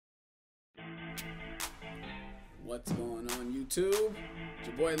What's going on, YouTube? It's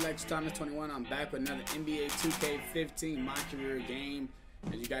your boy Lex Thomas 21. I'm back with another NBA 2K15 My Career game.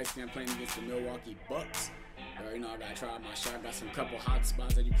 As you guys see, I'm playing against the Milwaukee Bucks. You already know I gotta try out my shot. Got some couple hot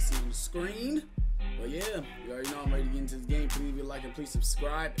spots that you can see on the screen. But yeah, you already know I'm ready to get into this game. Please leave a like and please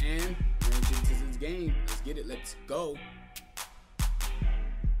subscribe. And we're gonna get into this game. Let's get it. Let's go.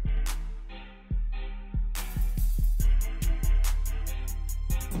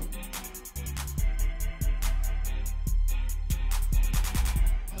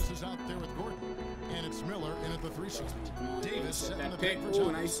 Out there with Gordon, and it's Miller in at the 3 spot. Davis setting the pick.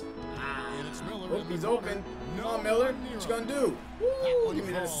 Ooh, nice. And it's Miller. Oh, he's open. Come on, Miller. What you gonna do? Woo, give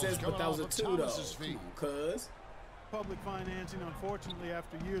me that assist, but that was a 2 though. Come on, cuz. Public financing, unfortunately,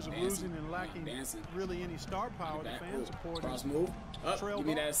 after years of losing and lacking really any star power, the fan support. Cross move. Up. Give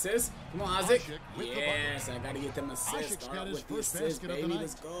me that assist. Come on, Isaac. Yes, I gotta get them assists. Got his with the first assist, basket baby. of the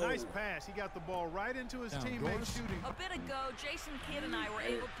Let's go. Nice pass. He got the ball right into his teammate's shooting. A bit ago, Jason Kidd and I were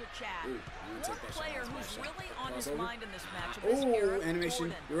able to chat. One player who's really on his mind in this matchup. Oh,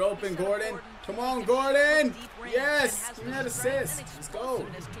 animation. You're open, Gordon. Come on, Gordon. Yes. Give me that assist. Let's go.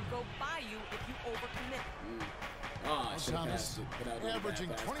 Oh, I should have passed it, but I didn't Averaging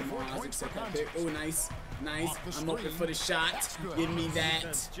pass. 24 points per contest. Oh, nice. Nice. I'm open for the shot. Give me that.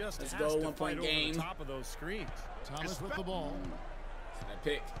 Let's go. 1 point game. Top of those screens. Thomas with the ball. That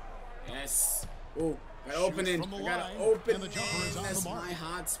pick. Yes. Oh, got opening. I got an opening. That's my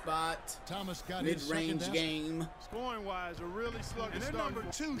hot spot. Thomas got his mid-range game. Scoring wise, a really sluggish. And they're number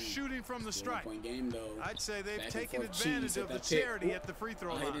 2 shooting from the strike. 1 point game though. I'd say they've taken advantage of the charity at the free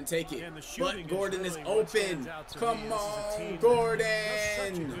throw line. He didn't take it, but Gordon is open. Come on,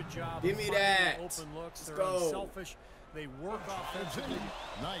 Gordon. Give me that. Let's go. They work offensively.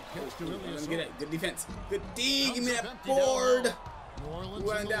 Knight kicks to Let Ilias. me get it. Good defense. Good D. Give me that board. New Orleans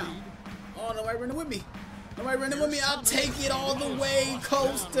Running in the down. lead. Oh, nobody running with me. Nobody running with me. I'll take it all the way,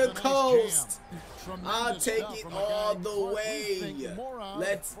 coast to coast. I'll take it all the way.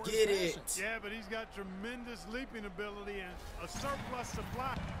 Let's get it. Yeah, but he's got tremendous leaping ability and a surplus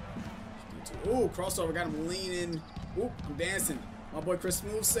supply. Ooh, crossover. Got him leaning. Ooh, I'm dancing. My boy Chris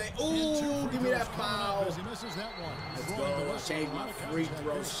Smooth say, ooh, give me that foul. He misses that one. Let's go. I changed my free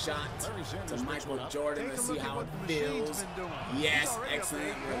throw shot to Michael Jordan. Let's see how it feels. Yes,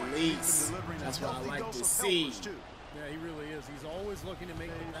 excellent release. That's what I like to see. Yeah, he really is. He's always looking to make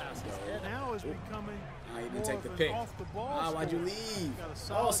the passes. Now is becoming I didn't take the pick. Ah, why'd you leave?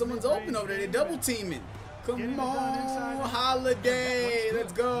 Oh, Oh, someone's open over there. They're double teaming. Come on, Holiday.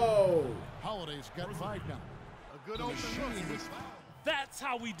 Let's go. Holiday's got 5 now. A good open look. That's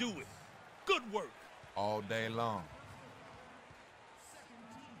how we do it. Good work. All day long.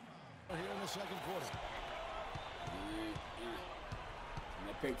 Here in the second quarter.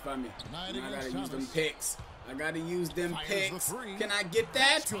 That pick for me. Tonight I gotta against use them Thomas. picks. I gotta use them Fires the picks. 3. Can I get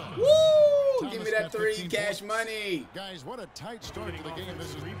that? Good. Woo! Thomas Give me that got 3, 15 cash points. money. Guys, what a tight start to the game. This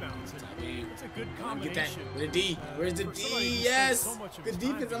is Rebounds. It's a good Get that combination. with a D. Where's the for somebody D? who Yes. spends so much of Good his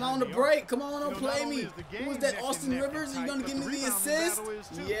time defense. I'm behind on the the break. Come on, don't not play only me. is the game Who was that? neck Austin and neck Rivers? Are you tight, gonna but give me the rebounding assist? battle is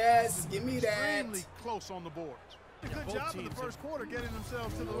too. Yes. Give me that. Extremely close on the boards. A good job in the first quarter getting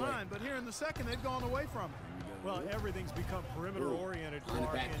themselves to the line, but here in the second, they've gone away from it. Well, everything's become perimeter-oriented. On the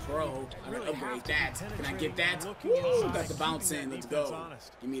back pro. I gotta upgrade that. Can I get that? Woo! Got the bounce in. Let's go.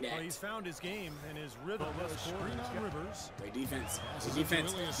 Give me that. He's found his game and his rhythm. Rivers. Great defense. Good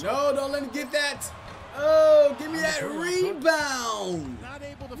defense. No, don't let me get that. Oh, give me that rebound. Not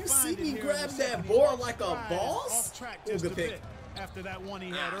able to You find see it me here in grab the that second. board He like a lost boss? off track Ooh, just good a pick. bit after that one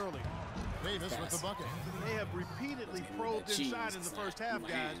he had earlier. Davis with the bucket. They have repeatedly probed that cheese. inside in the first half,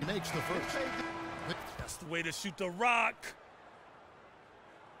 guys. Makes the first. That's the way to shoot the rock.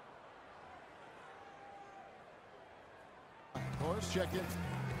 Horse, check it.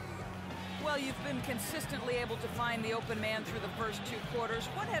 Well, you've been consistently able to find the open man through the first 2 quarters.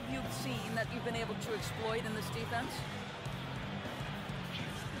 What have you seen that you've been able to exploit in this defense?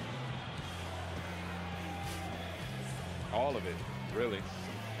 All of it, really.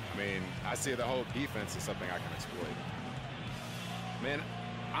 I mean, I see the whole defense is something I can exploit. Man,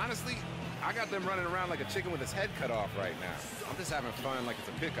 honestly, I got them running around like a chicken with his head cut off right now. I'm just having fun like it's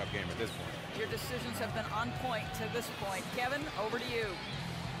a pickup game at this point. Your decisions have been on point to this point. Kevin, over to you.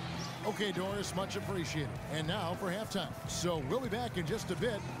 Okay, Doris, much appreciated. And now for halftime. So we'll be back in just a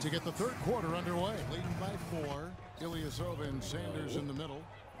bit to get the third quarter underway. Leading by 4. Ilyasova and Sanders in the middle.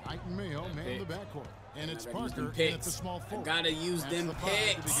 Knight and Mayo man the backcourt. And it's Parker in at the small forward. I gotta use That's them the 5 to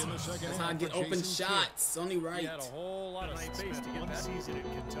picks. begin the second That's how I half get for open Jason shots. Kidd. It's only right. He had a whole lot of space to get that season in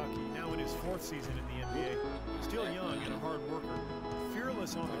Kentucky. Now in his 4th season in the NBA. Still young and a hard worker. Fearless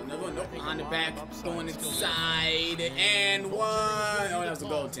Fearless on the Another one, court. nope, behind the back, going inside, and one. Oh, that was a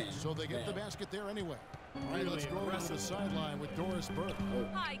goaltend. So they get the basket there anyway. All right, let's go over to the sideline with Doris Burke.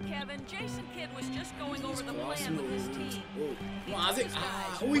 Hi, Kevin. Jason Kidd was just going over the plan with his team. Come on, Isaac.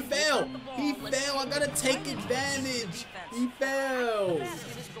 Oh, he fell. He fell. I gotta take advantage. He fell.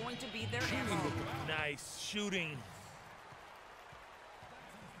 Basket is going to be their MO. Nice shooting.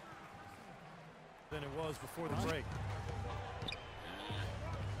 Than it was before the break.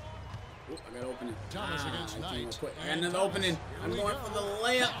 Oh, I got opening. Thomas against Knight. I got another opening. I'm going for the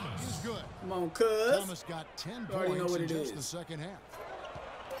layup. He's good. Come on, cuz. Thomas got 10 You already know points what in it just is. the second half.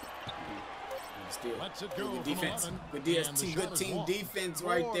 Still. Lets it go Good from defense. 11, Good and the DST. shot Good is team blocked. defense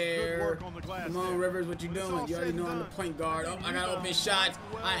right Good there. work on the glass Come on, there. Rivers, what you When it's doing? all You already said know and I'm the done, point guard. Oh, I got open rebounds shots.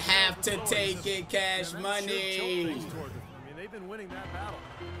 well I have over to the boards. take it. Cash And that should tilt money. things toward them. I mean, they've been winning that battle.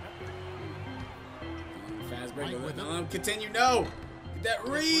 Fast break. Right with it. Continue. No. Get that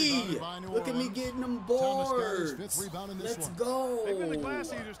read. Rebounded by New Look at me Orleans. getting them Thomas got his boards. 5th rebound in this Let's one. go. They've been the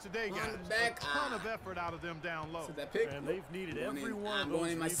glass eaters today, On guys. the back. A ton of effort out of them down low. So that pick. And they've needed I'm going every in. one of I'm those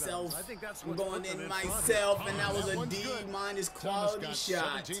going in myself. rebounds. I think that's I'm what's going put them in front here. myself, and that was That a one's D- good. minus Thomas quality got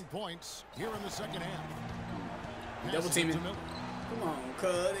shot. 17 points here in the second half. Double Passes it teaming. to Miller. Come on,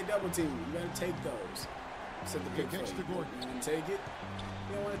 cuz. They double team. You gotta take those. Set the pick for kicks you. to Gordon. You wanna take it?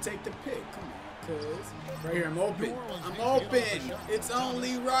 You don't wanna take the pick. Come on, cuz. Right here, I'm open. New Orleans I'm needs to get off the open. shot. It's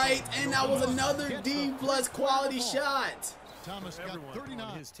only right. And that was another Gets D the plus first quality ball. shot. Thomas got Everyone on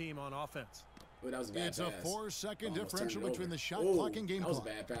 39. his team on offense. Oh, that was a bad It's pass. a 4-second Almost differential turned it between over. the shot Ooh, clock and game that was a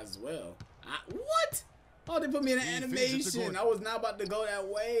clock. bad pass as well. What? Oh, they put me in an He feeds it to animation. Gordon. I was not about to go that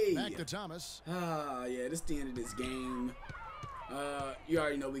way. Back to Thomas. Ah, yeah, this is the end of this game. You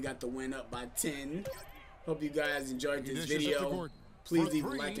already know we got the win up by 10. Hope you guys enjoyed He this dishes it to video. Gordon. Please For leave a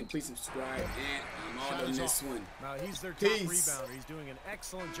 3. like and please subscribe. And I'm Shot out on is this off. one. Now, he's their top Peace. rebounder. He's doing an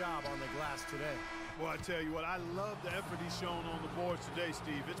excellent job on the glass today. Well, I tell you what, I love the effort he's shown on the boards today,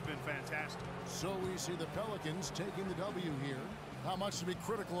 Steve. It's been fantastic. So we see the Pelicans taking the W here. How much to be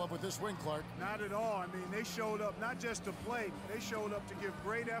critical of with this win, Clark? Not at all. I mean, they showed up not just to play. They showed up to give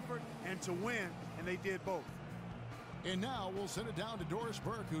great effort and to win, and they did both. And now we'll send it down to Doris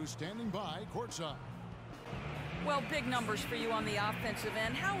Burke, who's standing by courtside. Well, big numbers for you on the offensive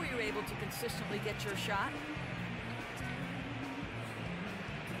end. How were you able to consistently get your shot?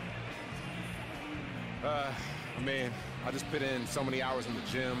 I mean, I just put in so many hours in the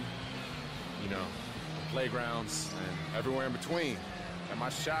gym, you know, playgrounds, and everywhere in between. And my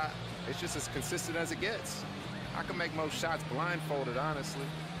shot, it's just as consistent as it gets. I can make most shots blindfolded, honestly.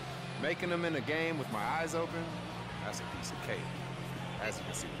 Making them in a game with my eyes open, that's a piece of cake, as you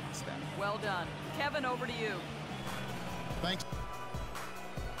can see with my stats. Well done. Kevin, over to you. Thanks.